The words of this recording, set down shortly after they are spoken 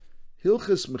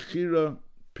Hilchis Mechira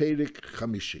Perik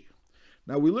Chamishi.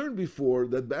 Now we learned before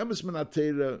that Be'emes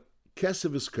Menatera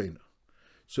Kesef is Kaina.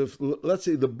 So if, let's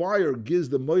say, the buyer gives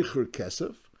the Moicher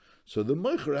Kesef, so the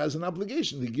Moicher has an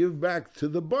obligation to give back to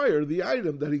the buyer the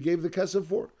item that he gave the Kesef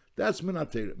for. That's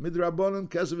Menatera. Midrabanan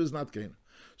Kesef is not Kaina.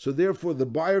 So therefore the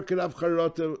buyer could have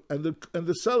Charata and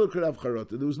the seller could have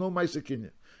Charata. There was no Maisa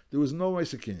Kinyan. There was no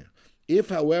Maisa Kinyan. If,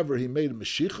 however, he made a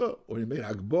Meshicha or he made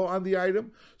Hagbo on the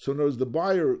item, so in other words, the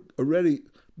buyer already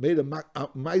made a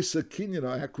Maisa Kinyan,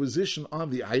 an acquisition on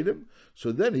the item,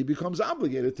 so then he becomes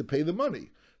obligated to pay the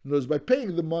money. In other words, by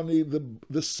paying the money,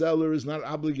 the seller is not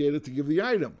obligated to give the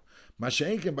item.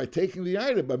 Masha'inkin, by taking the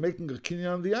item, by making a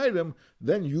Kinyan on the item,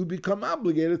 then you become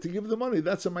obligated to give the money.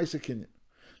 That's a Maisa Kinyan.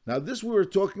 Now, this we were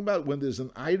talking about when there's an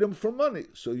item for money.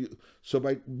 So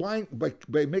by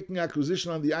making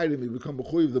acquisition on the item, you become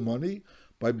mechuyev the money.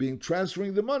 By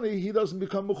transferring the money, he doesn't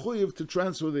become mechuyev to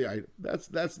transfer the item. That's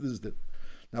this thing.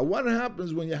 Now, what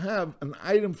happens when you have an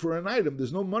item for an item?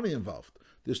 There's no money involved.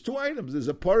 There's two items. There's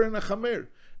a parah and a chamer,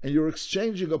 and you're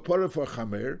exchanging a parah for a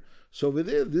chamer. So over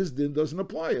there, this din doesn't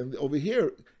apply. And over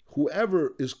here,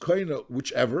 whoever is koina,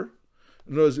 whichever.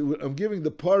 In other words, I'm giving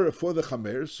the parah for the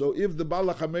chamer. So if the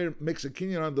bala chamer makes a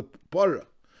kinyan on the parah,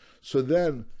 so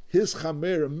then his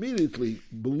chamer immediately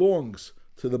belongs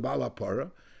to the bala parah.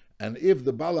 And if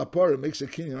the bala parah makes a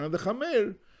kinyan on the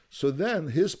chamer, so then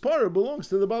his parah belongs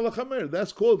to the bala chamer.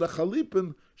 That's called a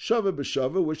chalipin shava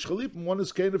b'shava, which chalipin one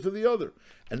is kaina for the other.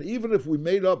 And even if we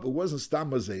made up, it wasn't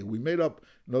stamazeh, we made up,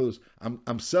 in other words,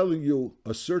 I'm selling you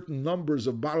a certain numbers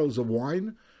of bottles of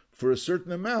wine for a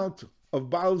certain amount of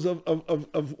bottles of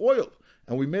oil.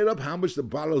 And we made up how much the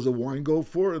bottles of wine go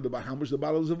for and how much the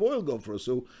bottles of oil go for.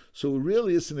 So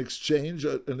really it's an exchange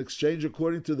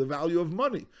according to the value of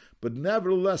money. But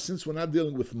nevertheless, since we're not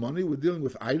dealing with money, we're dealing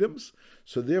with items.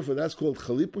 So therefore that's called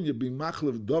chalipun. You're being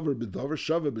machlev dover b'dover,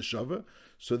 shava b'shava.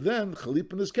 So then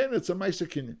chalipun is kinyan, it's a maisa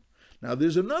kinyan. Now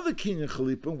there's another kinyan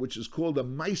chalipun, which is called a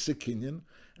maisa kinyan,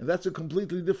 and that's a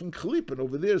completely different chalipun.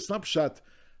 Over there it's not pshat,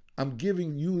 I'm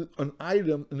giving you an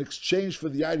item in exchange for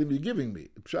the item you're giving me.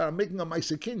 I'm making a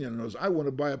maisa kinyan. I want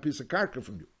to buy a piece of karka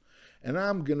from you. And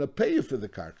I'm going to pay you for the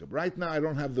karka. Right now I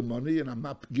don't have the money and I'm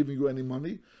not giving you any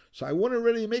money. So I want to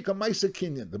already make a maisa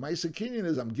kinyan. The maisa kinyan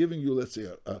is I'm giving you, let's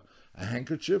say, a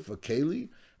handkerchief, a keli,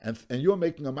 and you're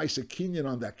making a maisa kinyan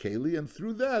on that keli, and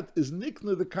through that is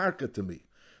nikna the karka to me.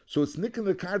 So it's nikna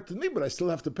the karka to me, but I still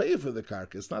have to pay you for the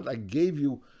karka. It's not I gave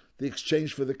you the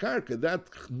exchange for the karka. That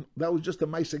was just a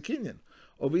maisa kinyan.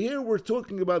 Over here we're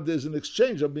talking about there's an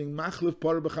exchange of being machlif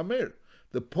parah b'chamer.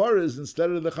 The parah is instead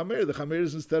of the chamer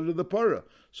is instead of the parah.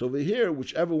 So over here,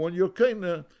 whichever one you're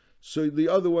kaina, so the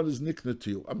other one is nikna to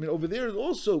you. I mean, over there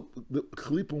also the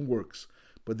chalipun works,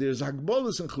 but there's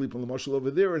hagbolas in chalipun. The marshal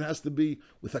over there it has to be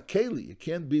with a keli. You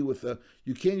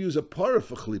can't use a parah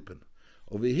for chalipun.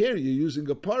 Over here you're using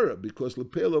a parah because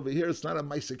lepel over here it's not a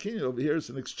maisa kinyan. Over here it's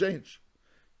an exchange.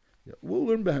 Yeah, we'll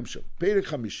learn Behemshel. Perek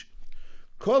Chamishi.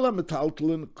 Kol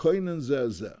ha-metaltalin koinen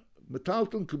zeh.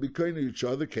 Metaltalin could be koinen each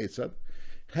other. Ketzad.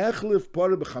 Hechlif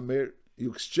parah b'chamer.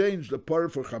 You exchange the parah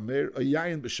for chamer. A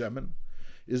yayin b'shemen.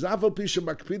 Is afal pisha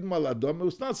makpid mal adom.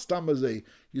 It's not stamazeh.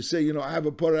 You say, I have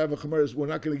a parah, I have a chamer. We're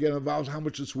not going to get involved. How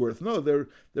much it's worth? No, they're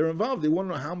involved. They want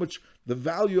to know how much the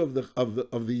value of the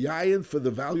yayin for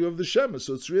the value of the shemen.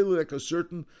 So it's really like a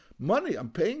certain money. I'm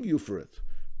paying you for it.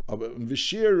 So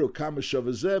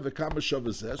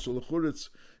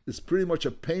it's pretty much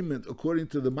a payment according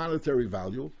to the monetary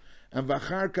value. And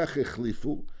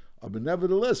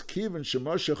nevertheless,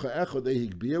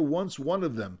 once one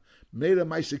of them made a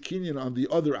maisa kinyan on the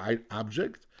other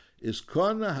object, is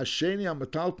kana hasheni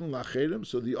amatalton lacherim.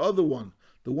 So the other one,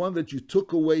 the one that you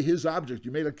took away his object,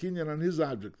 you made a kinyan on his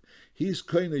object, he's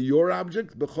kana your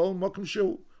object b'chol makom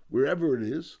shehu, wherever it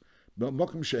is. So in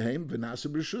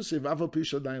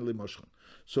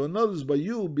other words, by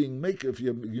you being maker, if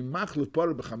you machlef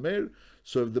parah b'chamer,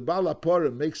 so if the bala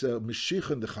parah makes a meshich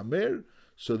in the chamer,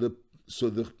 so the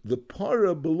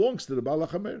parah belongs to the bala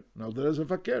chamer. Now there is a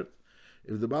fakir.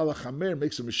 If the bala chamer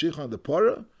makes a meshich on the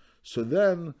parah, so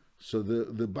the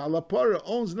bala parah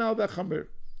owns now that chamer.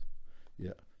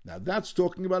 Yeah. Now that's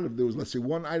talking about if there was, let's say,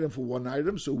 one item for one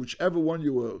item, so whichever one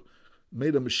you were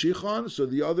made a meshich on, so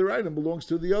the other item belongs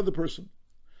to the other person.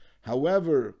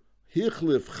 However,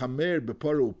 hichlif chamer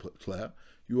b'parah u'tleh,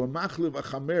 you are machlif a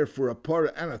chamer for a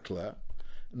parah and a tleh.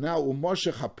 Now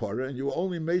u'moshech ha'parah, and you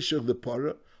only meshech the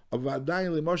parah.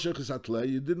 Avadayin l'moshech is hatleh.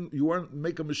 You weren't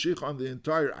make a meshich on the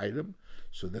entire item.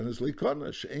 So then it's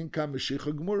likana she'en ka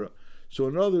meshicha gemura. So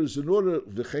in other words, in order to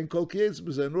make a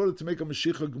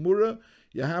meshicha gemura,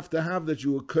 you have to have that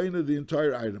you were kaina the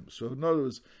entire item. So in other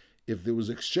words, if there was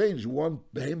exchange, one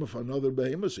behemoth for another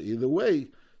behemoth, so either way,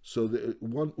 so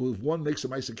if one makes a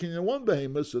Ma'aser Kinyan one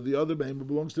behemoth, so the other behemoth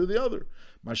belongs to the other.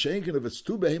 Mashenkin, if it's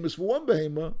two behemoths for one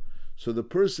behemoth, so the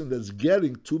person that's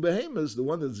getting two behemoths, the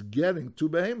one that's getting two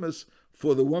behemoths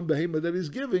for the one behemoth that he's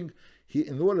giving,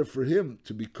 in order for him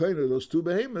to be kind of those two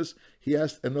behemoths, he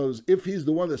has, and those, if he's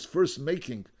the one that's first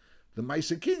making the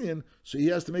Ma'aser Kinyan, so he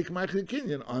has to make a Ma'aser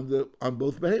Kinyan on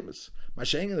both behemoths.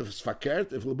 Mashengen, if it's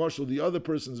fakert, if l'mashal the other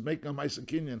person is making a Ma'aser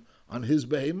Kinyan on his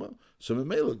behemoth, so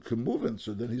Memela can move in,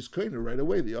 so then he's kind of right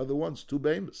away. The other one's two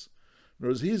behemoths.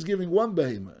 Whereas he's giving one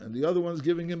behemoth, and the other one's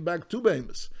giving him back two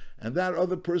behemoths, and that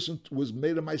other person was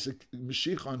made a Ma'aser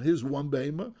Mashich on his one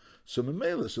behemoth, so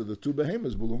Memela, so the two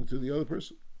behemoths belong to the other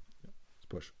person.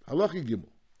 Halachi Gimel.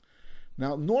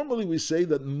 Now, normally we say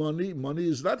that money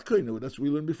is not koina. That's what we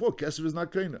learned before. Kesef is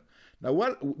not koina. Now,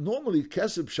 what normally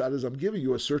kesef shad is I'm giving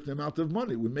you a certain amount of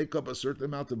money. We make up a certain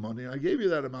amount of money, and I gave you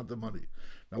that amount of money.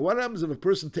 Now, what happens if a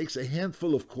person takes a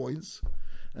handful of coins,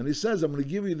 and he says, I'm going to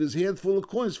give you this handful of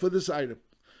coins for this item.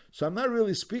 So I'm not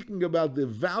really speaking about the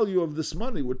value of this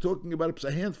money. We're talking about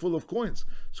a handful of coins.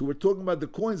 So we're talking about the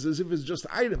coins as if it's just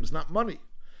items, not money.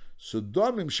 So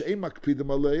domim she'em makpidim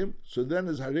aleim. So then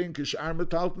is harein kishar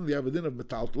metalton, the avadin of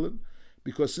metalton,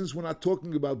 because since we're not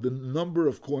talking about the number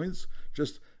of coins,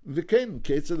 just v'kein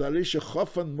ketzad harei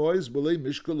shechafan mois b'lei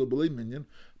mishkal or b'lei minyan,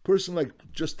 person like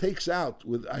just takes out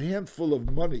with a handful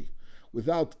of money,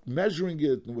 without measuring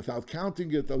it and without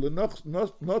counting it, not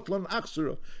lan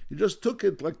aksara. He just took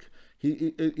it like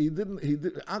he didn't.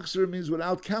 Aksara means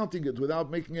without counting it,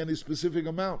 without making any specific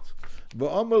amount.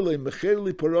 V'amalei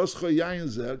mecheli paroscha yayin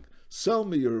zeg. Sell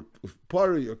me your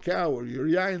pari, your cow, or your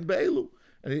yayin be'elu.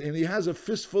 And he has a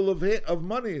fistful of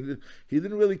money. He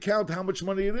didn't really count how much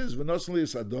money it is. V'nosli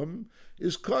is adam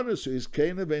is kana, so he's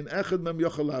kana ve'in echad mem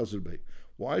yochel lazer bei.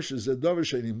 Why? Shezeh davar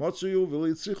she'ni motzuyu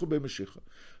v'li'tzichu be'mashicha.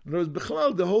 In other words,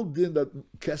 b'chalal, the whole din that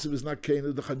kesef is not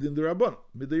kana, the chadin derabban.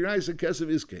 Midiraisa kesef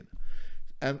is kana.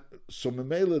 And so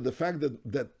memela, the fact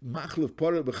that machlef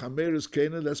parah b'chamer is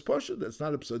kana, that's pasha. That's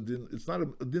not a din. It's not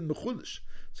a din mechudesh.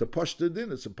 It's a pashta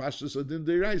din. It's a pashta din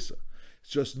deraisa. It's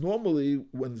just normally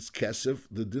when it's kesef,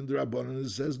 the din derabbanan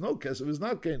says no, kesef is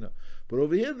not kana. But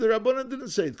over here, the rabbanan didn't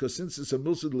say it because since it's a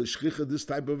milsad l'shchicha, this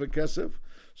type of a kesef,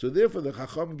 so therefore the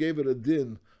chacham gave it a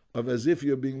din of as if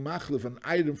you're being machlef an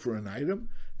item for an item,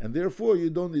 and therefore you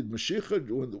don't need mashicha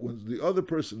when the other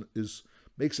person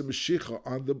makes a mashicha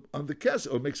on the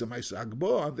kesef, or makes a ma'aser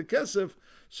agbo on the kesef,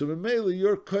 so memela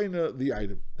you're kaina the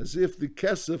item, as if the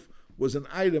kesef was an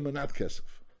item and not kesef.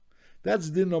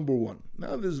 That's din number one.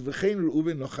 Now there's v'chein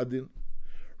Reuven nochadin.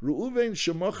 Reuven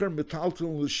shemacher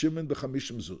metalton l'Shimon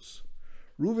b'chamishim zuz.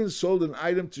 Reuven sold an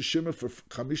item to Shimon for 50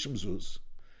 zuz,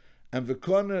 and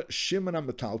v'kona Shimon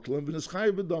ha-metalton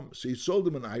v'nischai b'dom. So he sold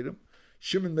him an item.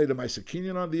 Shimon made a Ma'aser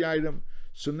Kinyan on the item.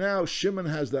 So now Shimon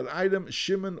has that item.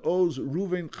 Shimon owes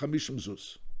Reuven 50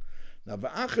 zuz. Now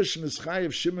v'achash nischai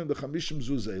of Shimon b'chamishim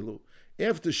zuz elu.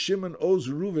 After Shimon owes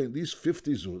Reuven these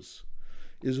 50 zuz,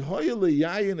 is hoyle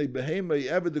yayin a behema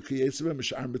eved the kiyetzev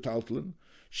mishar metaltlin.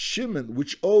 Shimon,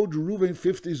 which owed Reuven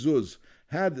 50 zuz,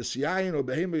 had this yayin or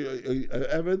behema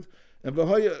eved, and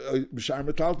v'hoya mishar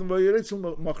metaltlin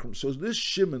v'yiretzel machrim. So this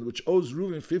Shimon, which owes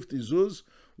Reuven 50 zuz,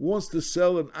 wants to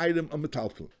sell an item a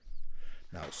metaltlin.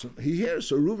 Now, so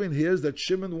Reuven hears that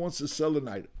Shimon wants to sell an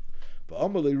item. But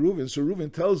Amalei Reuven, so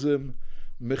Reuven tells him,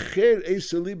 Mecher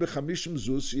eiseli b'chamishim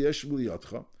zuz yesh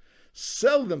b'liyotcha.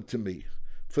 Sell them to me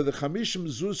for the 50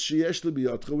 zuz sheyesh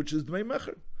b'liyotcha, which is dmei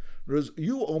mecher. Whereas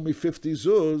you owe me 50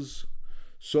 zuz,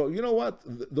 so you know what?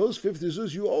 Those 50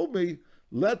 zuz you owe me,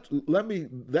 let me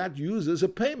that use as a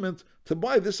payment to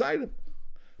buy this item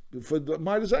for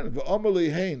my design.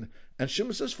 V'amalei hein, and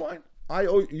Shimon says, fine, I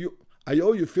owe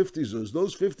you 50 zuz.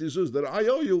 Those 50 zuz that I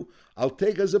owe you, I'll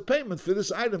take as a payment for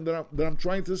this item that I'm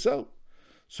trying to sell.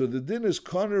 So the din is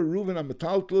Connor Reuven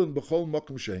ha-metaltlin b'chol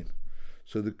mokum shein.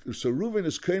 So Reuven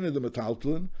is Kaina the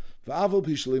metaltlin, v'aval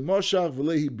pishlei moshach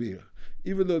v'lehi bir.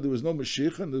 Even though there was no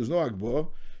Mashiach and there was no Agbor,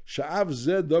 sha'av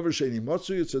zeh dover sheini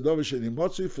motzu, it's a dover sheini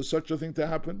motzu for such a thing to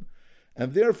happen,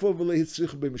 and therefore v'lehi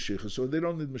tzich b'Mashiach. So they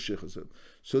don't need Mashiach.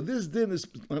 So this din is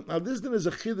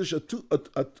a chiddush,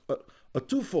 a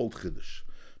twofold chiddush.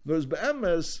 Whereas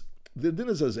be'emes, the din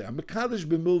is azeh, mekadesh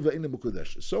b'milva ina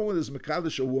mukadesh. Someone is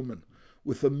mekadesh a woman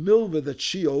with a milva that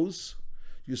she owes.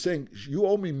 You're saying, you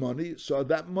owe me money, so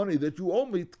that money that you owe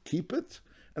me, keep it,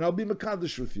 and I'll be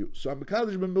mekadesh with you. So I'm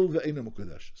mekadesh b'milva ina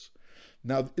mukadeshes.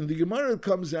 Now, in the Gemara it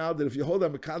comes out that if you hold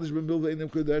on mekadesh b'milva ina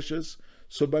mukadeshes,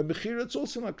 so by mechira it's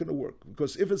also not going to work.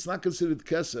 Because if it's not considered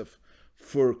kesef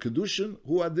for kedushin,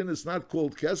 hu adin is not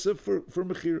called kesef for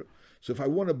mechira. So if I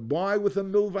want to buy with a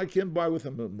milva, I can't buy with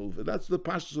a milva. That's the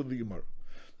pashtus of the Gemara.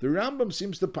 The Rambam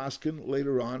seems to paskin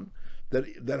later on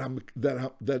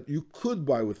that you could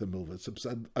buy with a milva. It's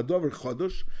a davar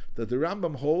chodosh that the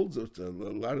Rambam holds. A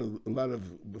lot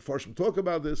of Mefarshim talk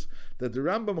about this. That the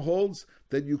Rambam holds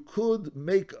that you could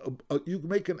make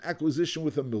an acquisition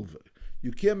with a milva.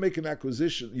 You can't make an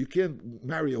acquisition. You can't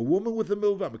marry a woman with a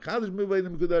milva.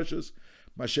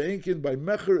 Masha'inkin, by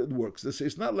mecher it works. They say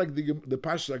it's not like the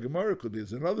Pasha Gemara could be.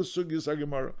 It's another sugyas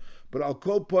Gemara, but I'll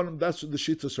call upon him. That's the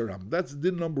Shita Saram. That's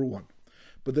din number one.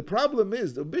 But the problem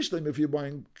is the bishlim. If you're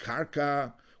buying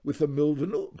karka with a milva,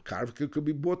 no, karka could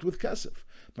be bought with kesef.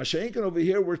 Masha'inkin over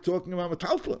here we're talking about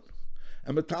metaltlin,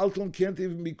 and metaltlin can't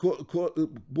even be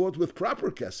bought with proper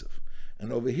kesef.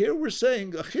 And over here we're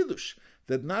saying a chidush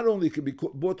that not only can be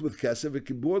bought with kesef, it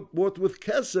can be bought with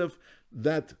kesef.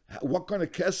 That what kind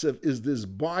of kesef is this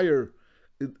buyer,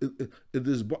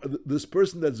 this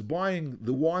person that's buying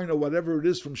the wine or whatever it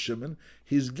is from Shimon?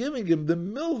 He's giving him the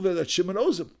milva that Shimon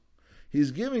owes him.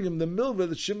 He's giving him the milva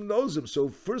that Shimon owes him. So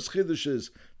first chiddush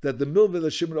is that the milva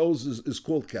that Shimon owes is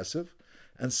called kesef,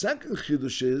 and second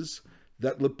chiddush is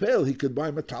that lepel he could buy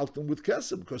metalton with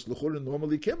kesef, because l'chura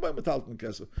normally can't buy metalton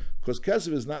kesef, because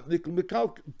kesef is not nickel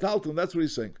metalton. That's what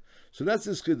he's saying. So that's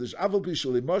this chiddush. Aval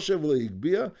pishali Moshe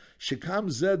v'leigbia shekam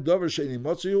zed davar sheini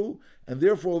motzihu, and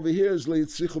therefore over here is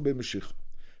leitzrichu b'meshicha.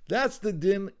 That's the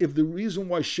din. If the reason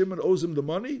why Shimon owes him the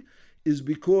money is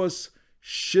because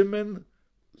Shimon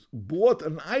bought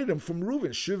an item from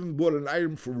Reuven. Shimon bought an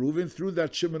item from Reuven. Through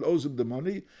that, Shimon owes him the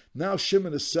money. Now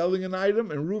Shimon is selling an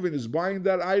item, and Reuven is buying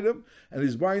that item, and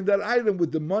he's buying that item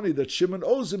with the money that Shimon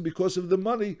owes him because of the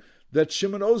money that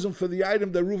Shimon owes him for the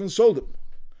item that Reuven sold him.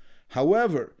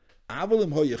 However,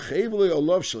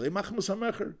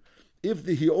 if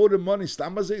he owed him money,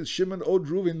 stamazeh, Shimon owed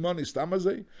Reuven money,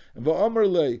 stamazeh,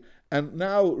 and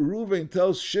now Reuven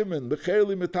tells Shimon,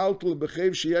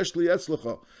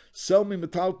 sell me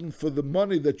metalton for the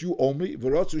money that you owe me,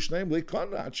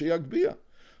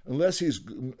 unless he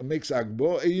makes agbo,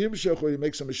 or he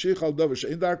makes a meshich al davar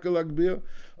she'in darkel agbia,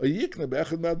 or yikne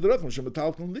be'echad ma'adrachim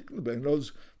shemetalton likne be. In other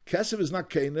words, kesef is not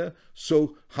kena,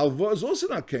 so halva is also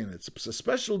not kena. It's a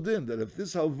special din that if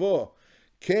this halva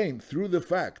came through the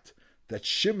fact that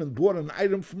Shimon bought an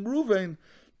item from Reuven,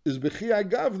 is b'chiyah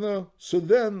gavna, so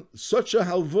then such a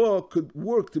halva could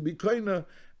work to be kena,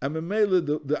 and memele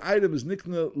the item is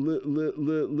nikna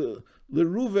le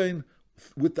Reuven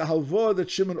with the halva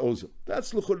that Shimon owes him.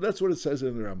 That's what it says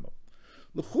in the Rambam.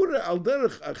 L'chura al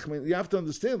derech, I mean, you have to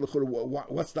understand l'chura,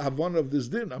 what's the havana of this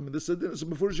din. I mean, this is a din, it's a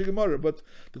Mefurish Gemara, but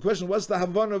the question, what's the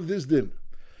havana of this din?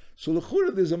 So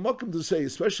l'chura, there's a makom to say,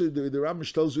 especially the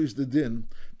Rambam tells you is the din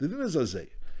is azay.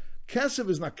 Kesef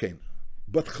is not kena,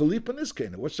 but chalipin is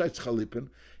kena. What side's chalipin?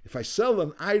 If I sell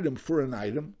an item for an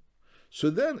item, so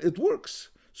then it works.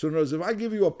 So in other words, if I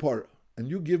give you a parah, and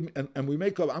you give me, and we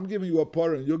make up, I'm giving you a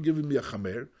parah, and you're giving me a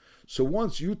chamer. So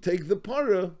once you take the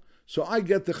parah, so I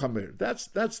get the chamer. That's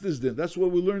this din. That's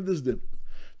what we learned this din.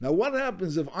 Now what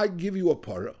happens if I give you a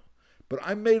parah, but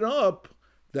I made up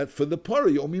that for the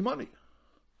parah you owe me money.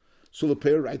 So the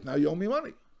parah right now you owe me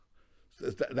money.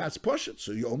 That's pashut.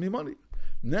 So you owe me money.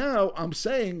 Now I'm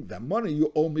saying that money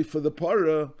you owe me for the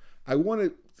parah, I want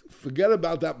to forget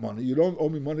about that money. You don't owe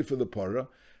me money for the parah.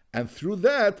 And through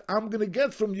that, I'm going to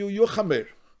get from you your chamer.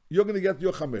 You're going to get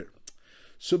your chamer.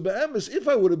 So be'emes, if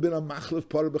I would have been a machlef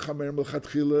parah b'chamer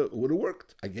melchatchila, it would have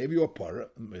worked. I gave you a parah,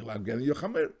 I'm getting your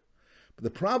chamer. But the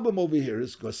problem over here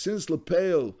is because since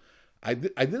Lepeil, I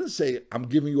didn't say I'm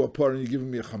giving you a parah and you're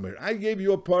giving me a chamer. I gave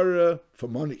you a parah for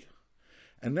money.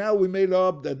 And now we made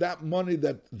up that money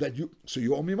that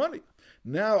you owe me money.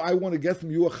 Now I want to get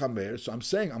from you a chamer, so I'm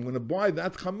saying I'm going to buy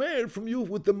that chamer from you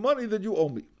with the money that you owe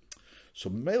me. So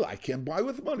Mela, I can't buy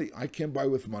with money. I can't buy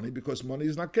with money because money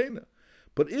is not kena.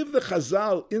 But if the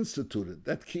Chazal instituted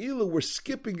that Ke'ilah, we're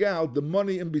skipping out the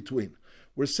money in between.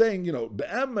 We're saying,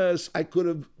 be'emes, I could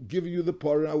have given you the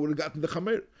parah, I would have gotten the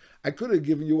chamer. I could have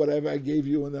given you whatever I gave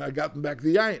you, and then I gotten back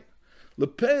the yayin.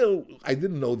 Lepel, I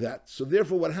didn't know that. So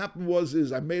therefore what happened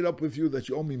is I made up with you that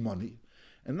you owe me money.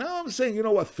 And now I'm saying, you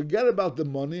know what, forget about the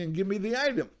money and give me the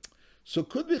item. So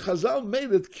could be Chazal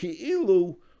made it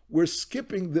Ke'ilah, we're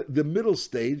skipping the middle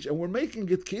stage and we're making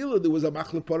it Ke'ilah there was a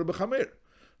machlef parah b'chamer.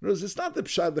 In other words, it's not the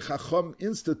pshat the Chacham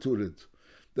instituted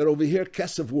that over here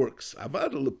kesef works.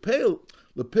 Avad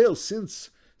lepel,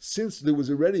 since there was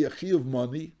already a chi of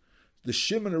money, the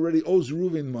Shimon already owes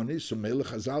Reuven money, so Melech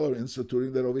Chazal are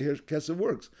instituting that over here kesef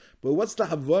works. But what's the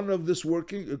havana of this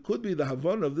working? It could be the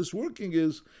havana of this working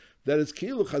is that it's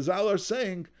Ke'ilah. Chazal are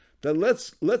saying that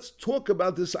let's talk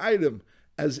about this item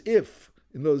as if,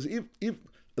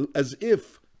 as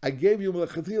if I gave you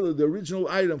Melachatila, the original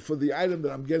item, for the item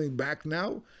that I'm getting back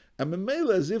now, and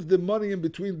Memela as if the money in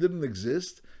between didn't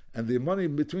exist, and the money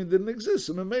in between didn't exist.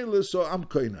 So Memela, so I'm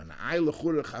koina. And I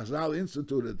Lechura Chazal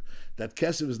instituted that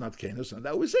kesef is not koina. So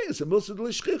that we're saying it's a milsa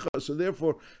d'lishchicha. So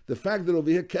therefore, the fact that over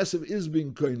here kesef is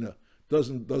being koina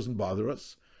doesn't bother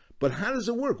us. But how does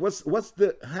it work?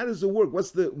 How does it work?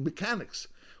 What's the mechanics?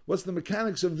 What's the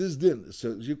mechanics of this din?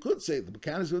 So you could say the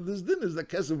mechanics of this din is that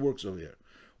kesef works over here.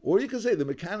 Or you can say the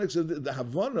mechanics of the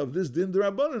Havana of this din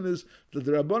D'Rabbanan is that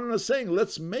the Rabbanan are saying,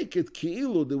 let's make it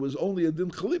ki'ilu, there was only a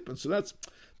din chalipin. So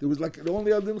there was like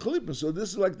only a din chalipin. So this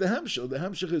is like the hemshech. The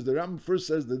hemshech is, the Ram first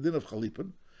says the din of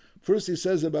chalipin. First he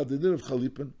says about the din of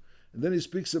chalipin, and then he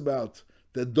speaks about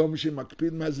the dom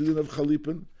shemakpidim has the din of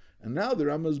chalipin, and now the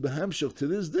Ram is behemshech to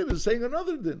this din is saying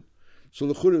another din. So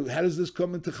l'chura, how does this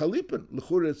come into chalipin?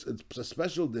 L'chura, it's a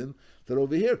special din that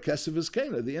over here kesef is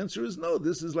kena. The answer is no.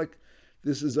 This is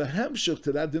a hemshech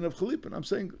to that din of chalipin. I'm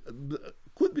saying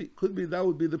could be that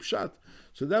would be the pshat.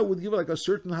 So that would give like a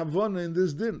certain havana in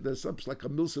this din. There's something like a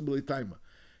milsa b'leitaima.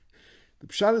 The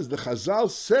pshat is the Chazal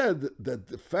said that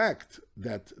the fact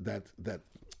that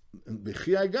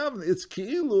b'chiyai gavna it's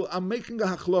ki'ilu I'm making a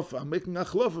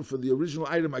hachlofa for the original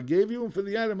item I gave you and for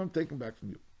the item I'm taking back from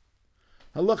you.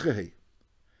 Halacha hey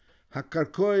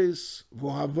hakarkois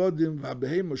v'havodim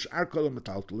v'abehem u'sh'ar kol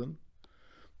ha'metaltalin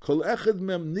kol echad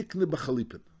mem nikne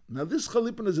b'chalipin. Now this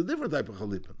chalipin is a different type of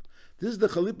chalipin. This is the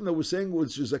chalipin that we're saying,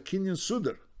 which is a kinyan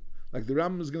sudar, like the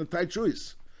Rambam is going to tie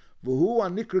choice. V'hu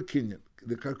anikra kinyan.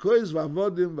 The karkois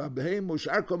v'avodim v'abehem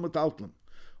u'sh'ar kol metaltalin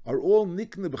are all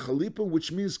nikne b'chalipin,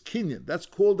 which means kinyan. That's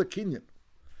called a kinyan.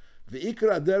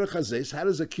 V'ikra aderech hazes. How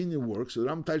does a kinyan work? So the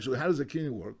Rambam ties choice. How does a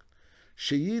kinyan work?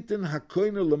 Sheyitin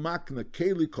hakoina lemakna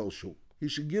keli kolshu. He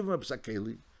should give him a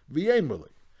psakeli v'yemerli.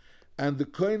 And the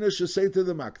koina should say to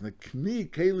the makna, kni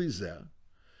keli zeh,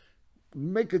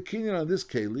 make a kinyan on this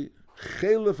keli,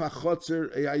 chelef hachotzer,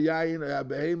 eyayin,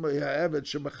 eyabehem, eyavet,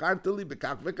 shemacharteli,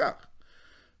 bekach vekach.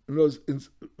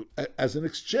 As an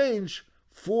exchange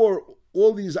for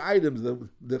all these items,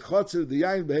 the chotzer, the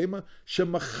yayin, behema,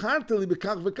 shemacharteli,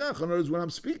 bekach vekach. In other words, when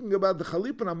I'm speaking about the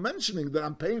chalipin, I'm mentioning that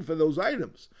I'm paying for those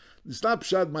items. It's not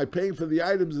pshat, my paying for the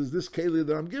items is this keli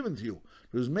that I'm giving to you.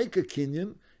 There's make a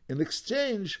kinyan, in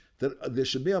exchange that there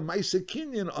should be a Maisa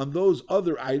Kinyan on those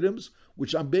other items,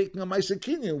 which I'm making a Maisa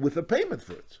Kinyan with a payment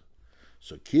for it.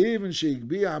 So Kivin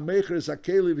Sheikbia Mecher is a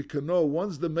Keli Vikano,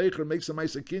 once the Mecher makes a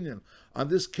Maisa Kinyan on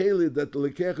this Keli that the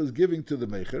Lekech is giving to the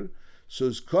Mecher, so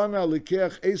it's Kona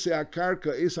Lekech Ese Akarka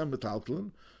Esa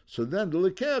Metaltlin, so then the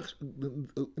Lekech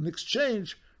in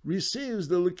exchange receives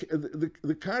the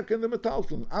Karka and the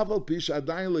Metaltlin. Aval Pish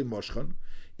Adayin Le Moshchan,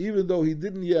 even though he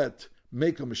didn't yet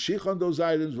make a mashich on those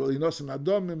items, and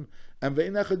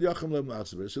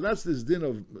so that's this din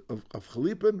of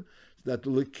chalipin, that the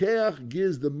lekeach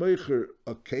gives the meicher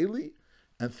a keli,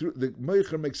 and through the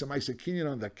meicher makes a ma'aseh kinyan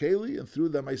on the keli, and through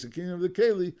the ma'aseh kinyan of the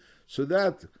keli, so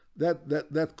that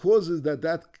causes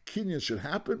that kinyan should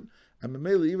happen. And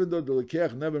Mamela, even though the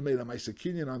lekeach never made a ma'aseh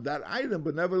kinyan on that item,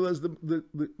 but nevertheless the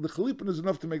chalipin is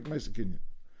enough to make the ma'aseh kinyan.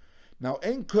 Now,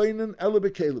 ein koinen ele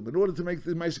bekelim. In order to make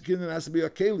the ma'aseh kinyan, it has to be a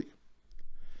keli.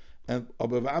 And the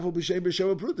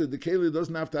keli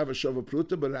doesn't have to have a shava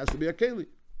pruta, but it has to be a keli.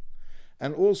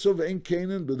 And also the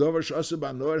kainin b'dover sh'asa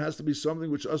b'ano, it has to be something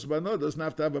which asa b'ano doesn't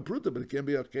have to have a pruta, but it can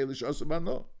be a keli sh'asa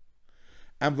b'ano.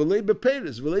 And v'lei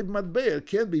b'peiris, v'lei b'matbeir, it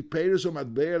can't be peiris or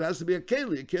matbeir, it has to be a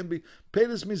keli. It can't be,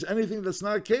 peiris means anything that's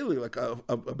not a keli, like a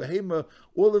behema,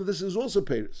 all of this is also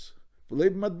peiris. V'lei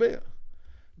b'matbeir.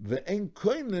 Ve'en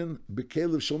koinen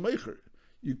b'kelev shel mecher.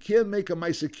 You can't make a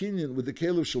ma'aseh kinyan with the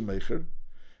kelev shel mecher.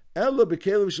 Ella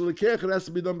b'kelev shel lekech, it has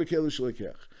to be done b'kelev shel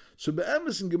lekech. So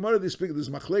be'emes in Gemara they speak there's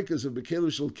machlekas of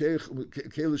b'kelev shel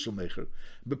kelev shel mecher.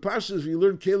 B'parshas if you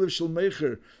learn kelev shel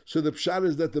mecher, so the pshat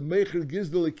is that the mecher gives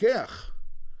the lekech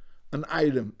an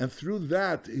item, and through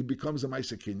that he becomes a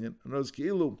ma'aseh kinyan. In other words,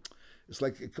 ki'ilu,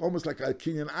 it's almost like a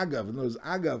kinyan agav. In other words,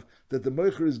 agav that the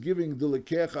mecher is giving the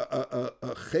lekech a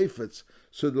chayfetz,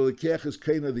 so the lekech is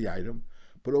kaina the item.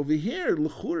 But over here,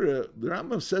 l'chura, the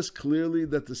Rambam says clearly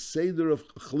that the seder of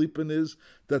chalipin is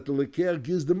that the lekeach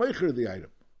gives the meicher the item.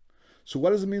 So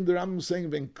what does it mean? The Rambam is saying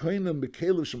 "Ven koinem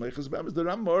bekelev shemeichas." The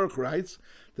Rambam Aruch writes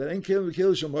that "En koinem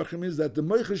bekelev shemeichas" means that the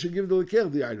meicher should give the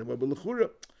lekeach the item. But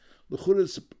l'chura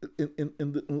is in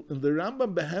the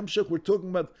Rambam behemshech we're talking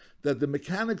about that the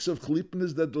mechanics of chalipin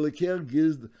is that the lekeach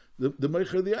gives the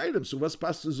meicher the item. So what's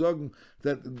past to sagen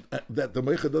that the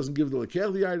meicher doesn't give the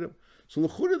lekeach the item? So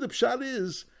l'chura the pshat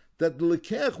is that the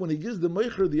lekech, when he gives the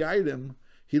meicher the item,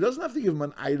 he doesn't have to give him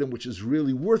an item which is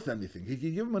really worth anything. He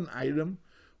can give him an item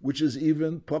which is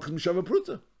even pachim shava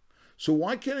pruta. So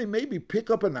why can't he maybe pick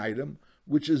up an item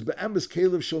which is be'emes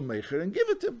kelev shel mecher and give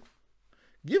it to him?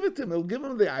 Give it to him. He'll give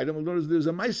him the item. Notice there's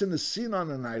a mice in the sin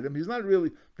on an item. He's not really.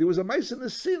 There was a mice in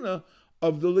the sina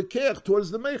of the lekeach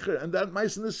towards the mecher, and that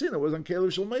mice in the sina was on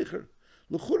kelev shel mecher.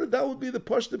 L'chura, that would be the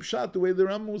pashtim pshat, the way the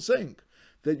Rambam was saying,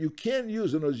 that you can't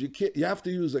use. In other words, you have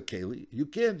to use a keli. You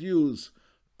can't use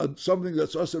something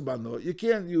that's aser bano. You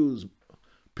can't use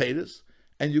peiros.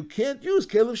 And you can't use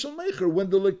kelev shel mecher.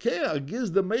 When the lekeach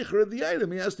gives the mecher the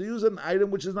item, he has to use an item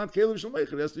which is not kelev shel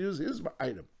mecher. He has to use his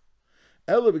item.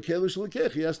 Ela b'kelev shel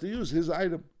lekeach, he has to use his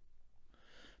item.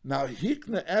 Now,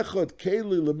 hikna echad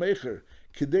keli lemecher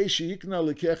k'dei sheyikna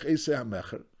lekeach esei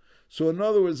hamecher. So in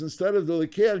other words, instead of the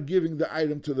lekeach giving the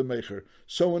item to the mecher,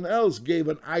 someone else gave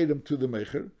an item to the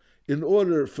mecher in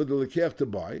order for the lekeach to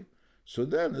buy. So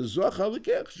then, zocha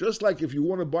lekeach, just like if you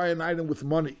want to buy an item with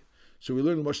money. So we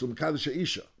learn the Mashal Mekadesh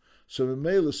Isha. So in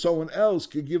Mela, someone else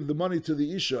could give the money to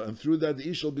the Isha, and through that the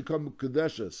Isha will become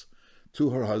Kadeshes to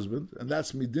her husband, and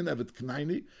that's Midin Evet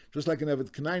Knaini. Just like in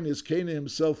Evet Knaini is Kana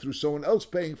himself through someone else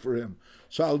paying for him.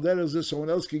 So Al Derez is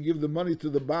someone else can give the money to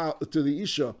the Baal, to the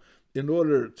Isha in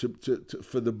order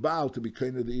for the Baal to be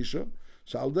Kana the Isha.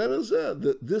 So Al Derez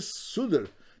this Sudar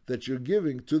that you're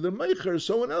giving to the Meicher,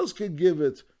 someone else can give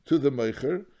it to the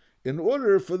Meicher, in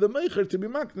order for the mecher to be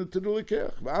makna to the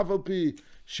lekeach. V'avalpi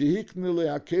shehikne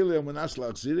le'akele amanas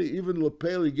la'achziri. Even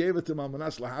Lepeli gave it to him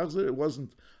amanas la'achzir. It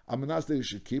wasn't amanas that he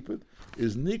should keep it.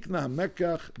 Is nikna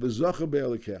mekach v'zocha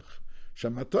be'alekech.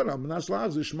 Shamatona amanas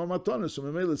la'achzir shma matona. So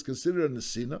Memela is considered a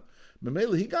nesina.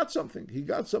 Memela, he got something. He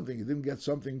got something. He didn't get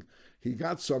something. He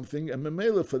got something. And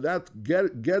Memela, for that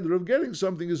gather of getting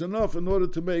something is enough in order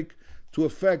to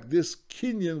affect this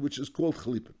kinyan which is called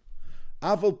chalipin.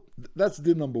 That's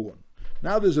din number one.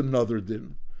 Now there's another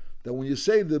din, that when you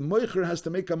say the moicher has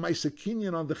to make a maisa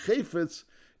kinyan on the chayfetz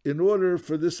in order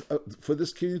for this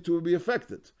kinyan to be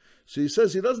affected. So he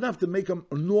says he doesn't have to make a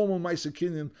normal maisa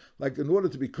kinyan, like in order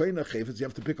to be koina chayfetz, you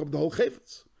have to pick up the whole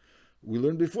chayfetz. We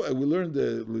learned before, we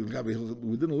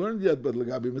didn't learn yet, but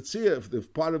Legabi Metzia,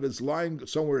 if part of it's lying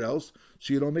somewhere else,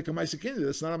 so you don't make a maisa kinyan.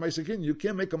 That's not a maisa kinyan. You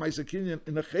can't make a maisa kinyan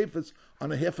in a chayfetz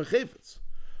on a half a chayfetz.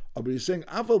 But he's saying,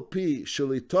 Aval pi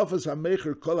shelitofas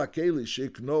hamecher kol hakeli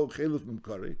sheikno chelif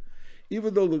mimkari,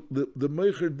 even though the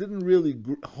mecher didn't really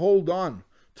hold on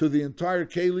to the entire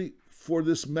keli for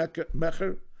this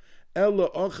mecher, ella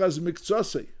ochaz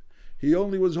miktsase, he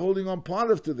only was holding on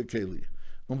part of to the keli.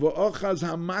 And ochaz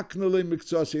hamakna le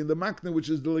miktsase, and the makna, which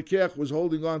is the lekeach, was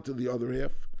holding on to the other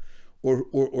half, or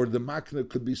the makna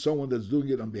could be someone that's doing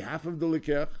it on behalf of the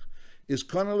lekeach, is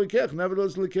kana lekeach.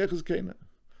 Nevertheless, lekeach is kana.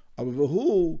 The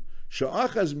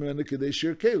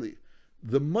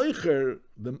meicher,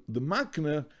 the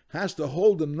makna, has to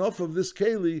hold enough of this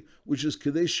keli, which is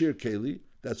kedei shir keli.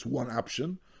 That's one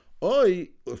option. Or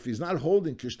if he's not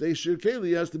holding kedei shir keli,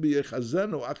 he has to be a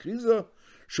chazen or achiza.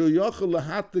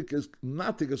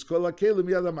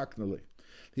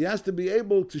 He has to be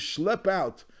able to schlep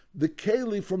out the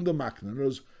keli from the makna. In other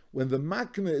words, when the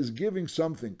makna is giving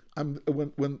something,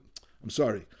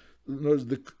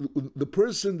 the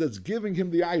person that's giving him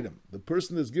the item,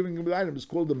 is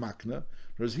called the makna.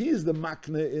 Whereas he is the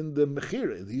makna in the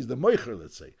mechira, he's the moicher,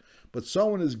 let's say. But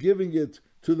someone is giving it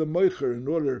to the moicher in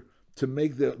order to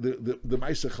make the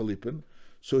maisa chalipin.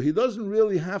 So he doesn't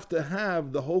really have to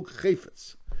have the whole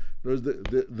chayfetz. Whereas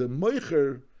the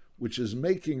moicher, which is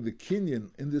making the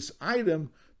kinyan in this item,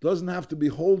 doesn't have to be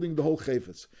holding the whole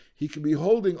chayfetz. He can be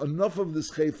holding enough of this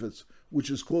chayfetz,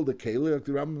 which is called a keli, like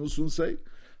the Rambam will soon say,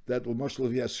 that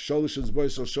if he has sholish's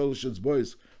boys or sholish's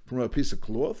boys from a piece of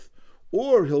cloth,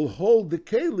 or he'll hold the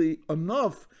keli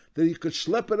enough that he could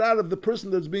schlep it out of the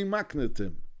person that's being makna to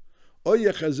him.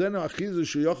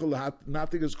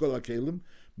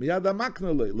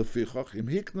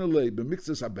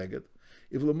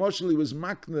 If Lamoshli was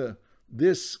makna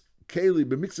this keli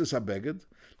b'mikzas habeged,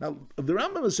 now the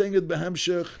Rambam is saying it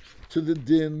behemshech to the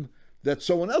din that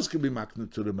someone else can be makna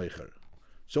to the mecher.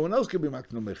 Someone else can be makna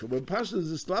to the mecher. When Pasha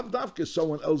is Islav Davka,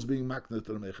 someone else being makna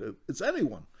to the mecher. It's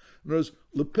anyone. In other words,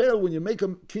 lepel, when you make a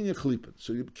kinyan chlipin,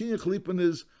 so your kinyan chlipin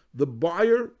is the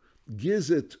buyer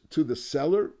gives it to the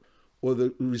seller, or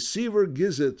the receiver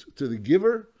gives it to the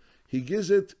giver. He gives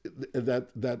it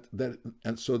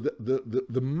and so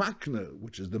the makna,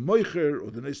 which is the moicher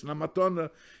or the neisna matana,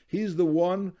 he's the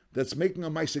one that's making a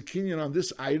ma'aser kinyan on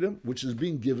this item, which is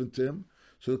being given to him.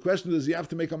 So the question is, you have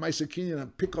to make a ma'aser kinyan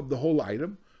and pick up the whole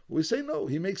item? We say no.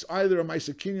 He makes either a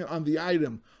ma'aser kinyan on the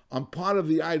item, on part of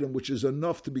the item, which is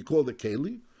enough to be called a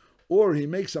keli, or he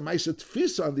makes a ma'aser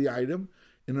tfis on the item,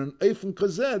 in an eifun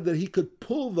kazeh that he could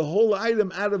pull the whole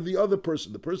item out of the other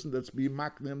person, the person that's being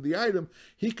makna the item,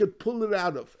 he could pull it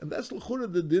out of. And that's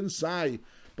l'chura the din sai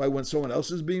by when someone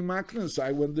else is being makna,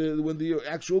 sai when the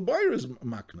actual buyer is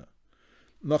makna.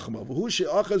 That's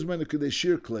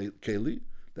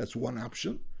one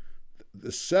option.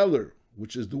 The seller,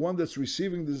 which is the one that's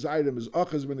receiving this item, is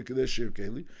achaz ben kadesh shir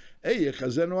keli.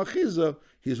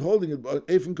 He's holding it.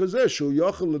 Eifun kazeh shu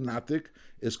yochel lenatik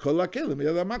is kol hakelim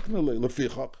yada makna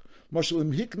lefichach. Mashal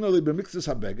im hikna b'miktzas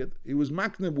habeged. He was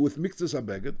makna with miktzas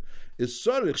habeged. Is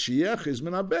sorich sheyech is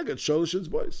min habeged sholish its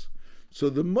boys. So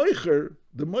the moicher,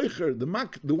 the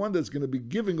one that's going to be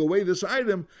giving away this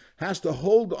item, has to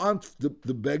hold on to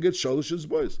the beged sholish's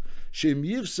boys. Shem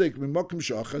yivsek mimokim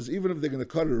shachas, even if they're going to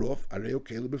cut it off, areo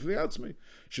kele b'friatzmi.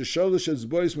 She sholish's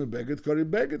boys me beged kari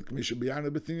beged k'misha biyana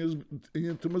b'tinyas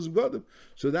tumas godim.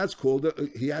 So that's called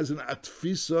he has an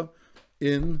atfisa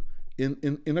in a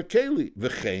keli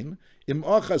v'chein im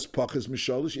achas pachas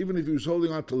misholish, even if he was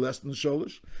holding on to less than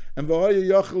sholish, and v'hoya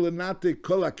yochel enate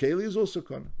kol hakeli is also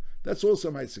kana. That's also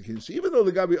Ma'aser Kinyan. So even though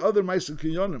there got to be other Ma'aser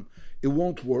Kinyanim, it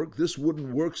won't work. This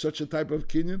wouldn't work, such a type of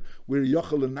Kinyan, where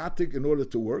Yochel and Natik in order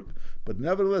to work. But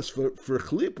nevertheless, for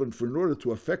Chlipin, in order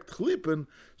to affect Chlipin,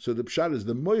 so the Pshat is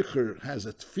the Moicher has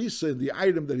a Tfisa in the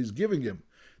item that he's giving him,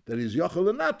 that is Yochel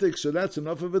and Natik, so that's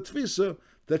enough of a Tfisa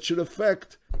that should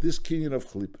affect this Kinyan of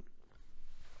Chlipin.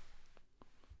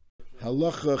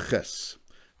 Halacha Ches.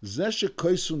 Zeh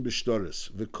shekoisun b'shtoris,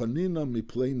 v'konina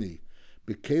mipleini,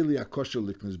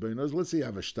 let's say you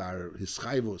have a star, his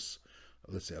chayvus,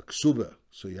 let's say a ksuba.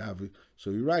 So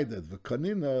you write that the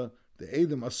kanina, the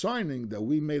Edom are signing that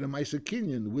we made a Ma'aser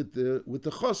Kinyan with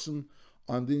the chosen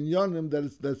on the inyanim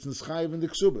that's in chayv and the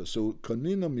ksuba. So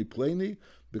kanina mipleni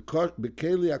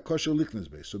bekeli akosher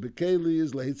liknezbe. So bekeli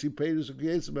is lahitzi peiris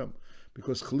ukiyetzbem,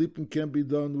 because chlipin can't be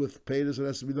done with peiris; it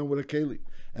has to be done with a keli.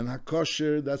 And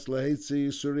hakosher, that's lahitzi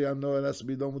suryano, it has to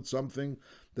be done with something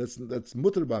that's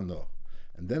muter bano.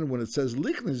 And then when it says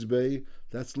Lichnis Bey,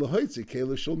 that's Lahoitzi,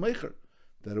 Kele Shel Mecher.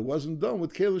 That it wasn't done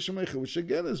with Kele Shel Mecher, which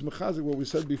again is Mechazik, what we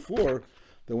said before,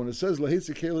 that when it says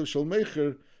Lahoitzi Kele Shel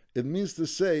Mecher, it means to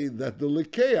say that the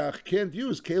Lekeach can't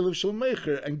use Kele Shel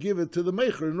Mecher and give it to the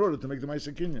Mecher in order to make the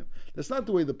Ma'aser Kinyan. That's not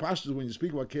the way the Pashtus, when you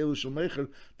speak about Kele Shel Mecher,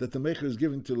 that the Mecher is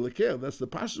giving to the Lekeach. That's the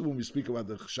Pashtus when we speak about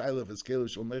the Shaila, if it's Kele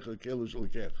Shel Mecher, Kele Shel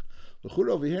Lekeach. The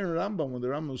Chura over here in Rambam, when the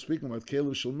Rambam is speaking about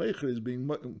Kele Shel Mecher,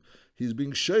 he's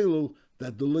being Shailul,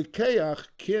 that the Lekeach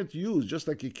can't use, just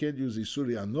like he can't use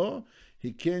Isuri Ano,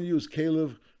 he can't use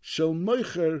Kelev Shel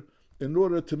Mecher in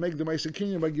order to make the Ma'aser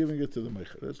Kinyan by giving it to the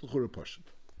Mecher. That's L'chura Pashut.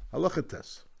 Halacha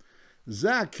Tes.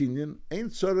 Zeh Kinyan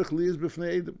ain't tzorech liyas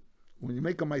b'fnei Edom. When you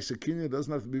make a Ma'aser Kinyan, it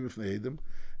doesn't have to be b'fnei Edom.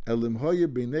 Elim hoye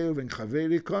b'nei v'en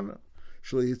chaveri kana.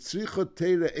 Shlo yitzricho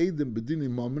teira Edom b'dini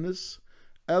mominus,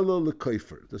 elo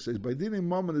lekoifer. That says, by dini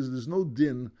mominus, there's no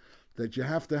din that you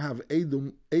have to have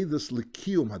Edom, Edus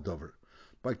lekiyum hadover.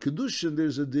 By Kedushin,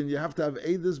 there's a din, you have to have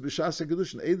Edus b'shas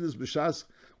Kedushin. Edus b'shas,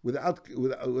 without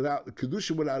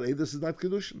Kedushin without Edus is not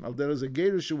Kedushin. Al there is a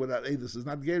Gerishin without Edus is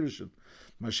not Gerishin.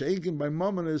 Masha'inkin by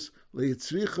Mominus,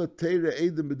 le'itzricha teira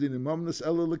Edom b'dini Mominus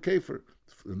ela lekefer.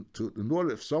 In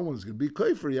order, if someone is going to be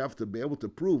Kefer, you have to be able to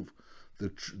prove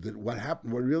that what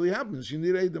happened, what really happens, you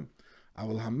need Edom.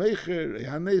 Aval hamecher,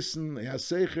 ehanesen,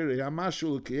 ehasecher,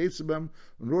 ehamashu, l'kiyetzebem,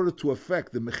 in order to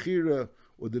affect the Mechira,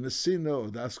 or the Nesina, or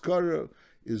the Askara,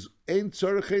 is ein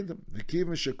tzorech Edom.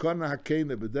 V'kivin shekona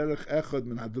hakena b'derech echad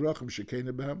min hadrachim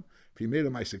shekena b'hem. If he made a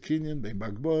Ma'aser Kinyan, ben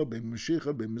Bagbo, ben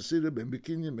Meshicha, ben Mesira, ben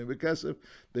Bekinyan, ben Bekesef,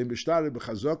 ben Beshtari,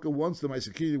 b'chazaka, once the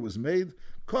Ma'aser Kinyan was made,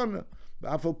 kona,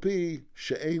 b'afal pi,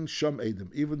 she'ein sham Edom,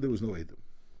 even there was no Edom.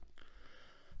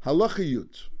 Halacha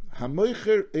Yud.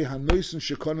 Hamoicher ehanoisen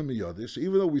shekona miyadi. So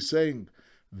even though we're saying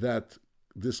that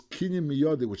this Kinyan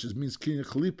miyadi, which means Kinyan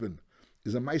chlipin,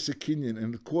 is a Ma'aser Kinyan,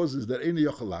 and it causes that any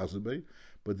yochel lachzer bei,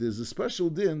 but there's a special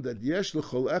din that yesh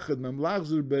l'chol echad mem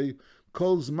lachzer bei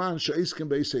kol zman she'isken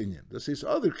beis inyan. That says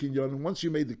other Kinyan, and once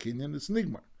you made the Kinyan, it's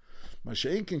nigmar.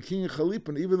 Masha'inkin Kinyan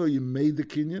chalipin, even though you made the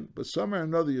Kinyan, but somehow or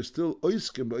another you're still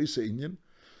oisken beis inyan.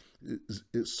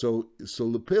 So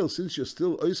lepel, since you're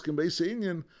still oisken beis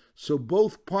inyan, so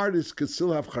both parties could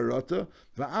still have charata.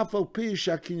 Va'afal pi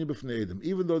shakinyan b'fnei Edom,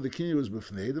 even though the kinyan was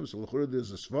b'fnei Edom. So l'chura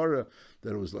there's a svara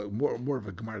that it was like more of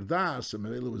a gemar das, and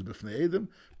it was b'fnei Edom.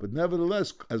 But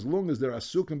nevertheless, as long as they're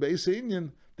asuk and beis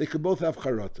inyan, they could both have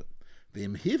charata.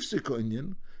 V'im hifsik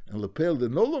inyan, and lepel they're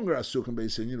no longer asuk and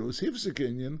beis inyan, it was hifsik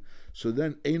inyan. So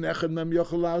then ein echad mem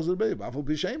yochel lazer bei va'afal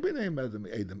pi shein b'nei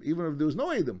Edom, even if there was no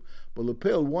Edom. But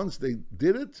lepel, once they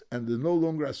did it and they're no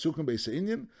longer asuk and beis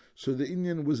inyan, so the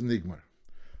inyan was nigmar.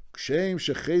 Kshem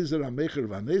shechezer hamecher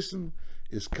v'anesen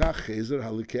is kach chezer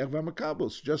halikech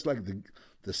v'amakabel. Just like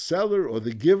the seller or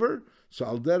the giver, so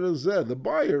al derech zeh, the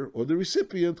buyer or the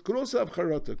recipient could also have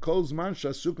charata. Kol zman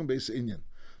shasukim beis inyan.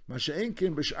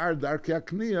 Masha'enkin b'shar darkei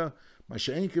hakniya.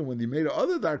 Masha'enkin, when you made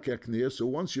other darkei hakniya, so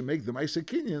once you make the ma'aseh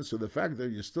kinyan, so the fact that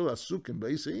you're still asukim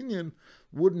beis inyan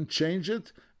wouldn't change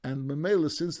it. And memela,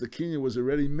 since the kinyan was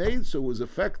already made, so it was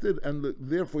affected, and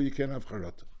therefore you can't have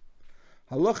charata.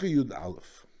 Halacha Yud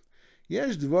Aleph.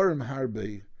 Yesh dvarim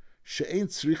harbe she'ein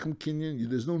tzrichim kinyan.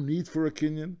 There's no need for a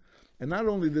kinyan. And not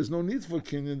only there's no need for a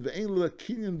kinyan, ve'ein la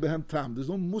kinyan behem tam. There's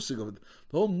no musig of it.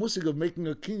 The whole musig of making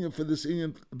a kinyan for this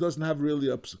inyan doesn't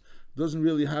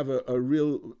really have a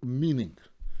real meaning.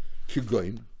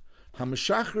 Kigoin.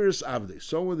 Hamashachar is avde.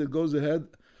 Someone that goes ahead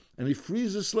and he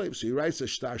frees a slave. So he writes a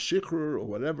shtar shikhr or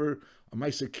whatever, a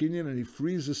ma'aseh kinyan, and he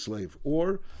frees a slave.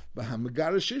 Or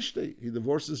b'hamegarish ishtei, he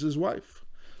divorces his wife.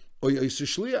 Or he's a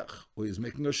shliach, or he's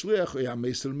making a shliach, or he's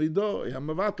meisel mido, or he's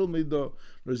mevatel mido.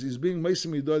 Whereas he's being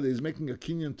meisel mido, that he's making a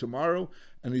kinyan tomorrow,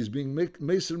 and he's being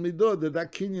meisel mido,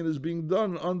 that kinyan is being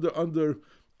done under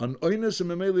an oines, and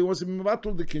memeli he wants to be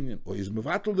mevatel the kinyan, or he's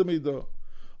mevatel the mido.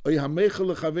 Or he's meichel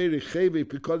lechaveri cheve,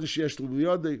 because sheyesh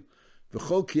l'yodei,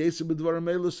 v'chol kiyesa b'dvarim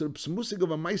elu, so p'smusig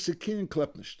of a ma'aseh kinyan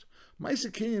klepnisht.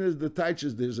 Ma'aseh kinyan is the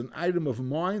taiches, there's an item of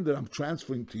mine that I'm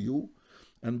transferring to you,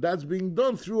 and that's being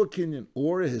done through a kinyan,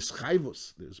 or a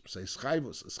hischayvus. There's say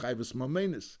schayvus, a schayvus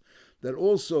mamenis. That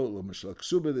also, there's a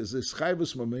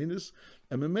schayvus mamenis,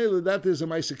 and memela that is a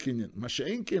ma'aseh kinyan.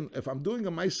 Masha'inkin, if I'm doing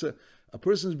a ma'aseh, a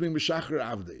person is being mishacher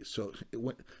avdei. So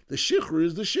the shikhr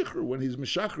is the shikhr. When he's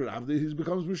mishacher avdei, he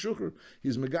becomes mishucher.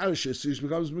 He's megarishes, he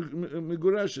becomes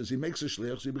megurashes. He makes a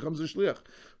shliach, so he becomes a shliach.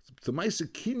 The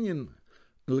ma'aseh kinyan,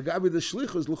 Legabi the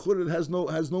shlichus, l'chur, it has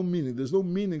no meaning. There's no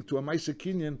meaning to a ma'aseh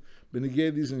kinyan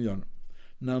benegedis and yonah.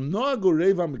 Now noago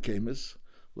reva mekemes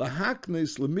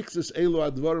lahaknes lemixes elo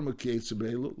advarim akiyetzu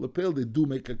beelo lepel, they do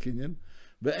make a kinyan.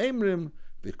 Ve'emrim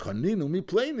ve'koninu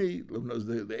mipleni,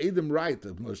 the Edom right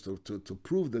to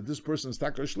prove that this person is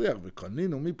takar shliach.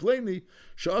 Ve'koninu mipleni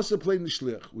she'asa pleni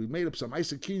shliach. We made up some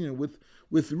ma'aseh kinyan with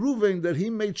Ruvain that he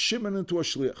made Shimon into a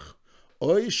shliach.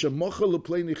 Oy shemocha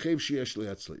lepleni chev sheyesh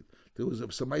liatzlit. There was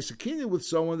some ma'aseh kinyan with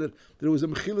someone that there was a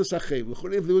mechilas achev.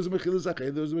 If there was a mechilas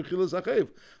achev, there was a mechilas achev.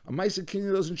 A ma'aseh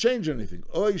kinyan doesn't change anything.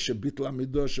 Oy shebitla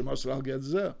midah shemasar al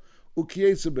gedzeh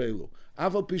ukiyetze beilo.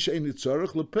 Aval pisha ein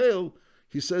nitzarich lepel.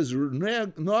 He says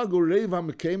noago reiv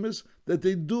hamekemes that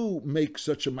they do make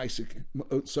such a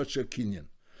kinyan.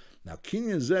 Now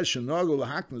kinyan zeh shenoago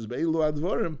lahaknas beilo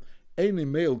advarim ein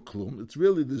male klum. It's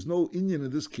really there's no inyan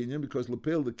in this kinyan because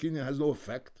lepel the kinyan has no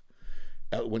effect.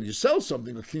 When you sell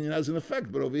something, a kinyan has an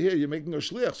effect, but over here you're making a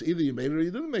shliach. So either you made it or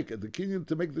you didn't make it. The kinyan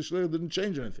to make the shliach didn't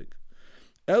change anything.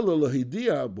 Elo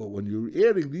lahidia, but when you're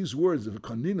adding these words of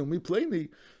koninu mi pleni,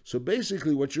 so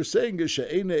basically what you're saying is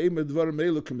she'ena emed dvarim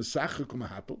elu k'mesacher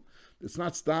k'mahatel. It's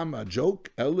not stam a joke.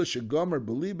 Elo shegomer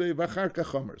belibe v'achar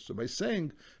kachomer. So by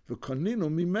saying v'koninu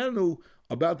mimenu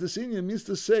about this inyan means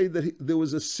to say that there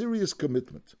was a serious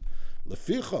commitment.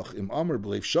 Lefichach im amar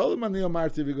b'leif shalom ani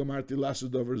amarti v'gomarti lasu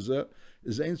dover zeh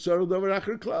is ein tzara dover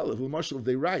acher klal. If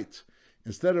they write,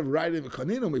 instead of writing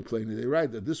v'koninu mipleni, they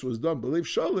write that this was done b'leif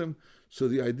shalom. So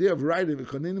the idea of writing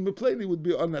v'koninu mipleni would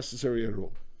be unnecessary at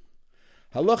all.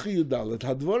 Halacha Yudalet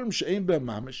hadvarim she'ein be'em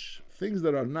mamish, things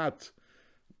that are not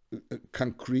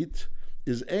concrete,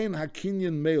 is ein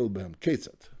hakinyan meil be'em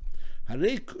ketzat.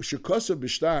 Harei shekosa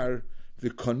b'shtar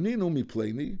v'koninu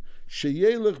mipleni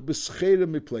sheyelech b'schere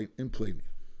mipleni.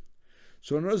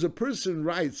 So in other words, a person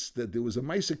writes that there was a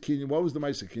ma'aseh kinyan. What was the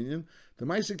ma'aseh kinyan? The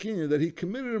ma'aseh kinyan that he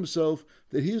committed himself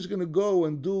that he's going to go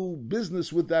and do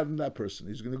business with that and that person.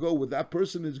 He's going to go with that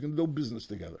person. He's going to do business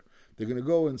together. They're going to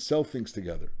go and sell things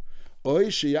together. They're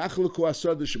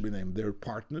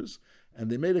partners,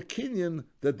 and they made a kinyan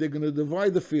that they're going to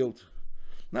divide the field.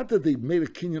 Not that they made a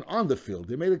kinyan on the field.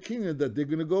 They made a kinyan that they're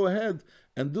going to go ahead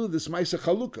and do this ma'aseh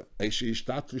chalukah.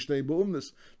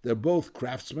 They're both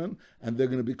craftsmen, and they're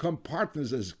going to become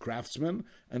partners as craftsmen,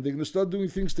 and they're going to start doing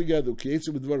things together. Is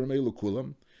kinyan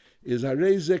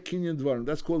dvarim.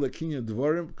 That's called a kinyan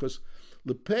dvarim because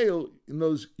lepel,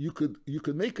 you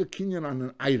could make a kinyan on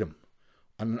an item,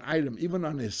 even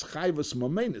on his chayvus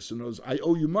momenis. I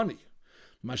owe you money.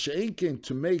 Masha'inkin,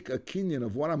 to make a kinyan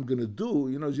of what I'm going to do,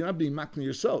 you're not being makna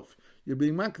yourself. You're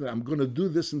being makna. I'm going to do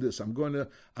this and this. I'm going to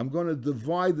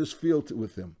divide this field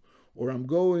with him, or I'm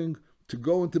going to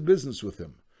go into business with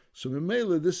him. So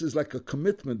Memela, this is like a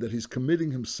commitment that he's committing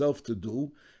himself to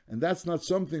do, and that's not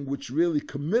something which really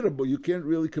committable. You can't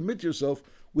really commit yourself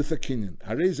with a kinyan.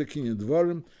 Harei ze kinyan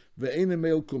dvarim ve'ein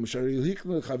meil kum sharei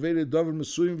hikna chaveri davar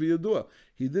mesuyim v'yadua.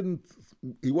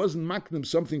 He wasn't maknim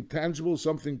something tangible,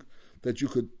 something that you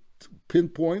could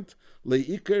pinpoint.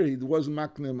 Leikar, he wasn't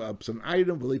maknim up some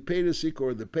item. V'leipedes ikar,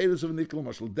 or the pedes of nikla,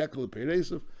 mashal dekel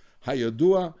pedesav.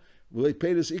 Hayadua,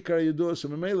 v'leipedes ikar hayadua. So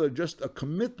memela, just a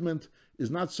commitment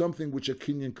is not something which a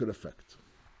kinyan could affect.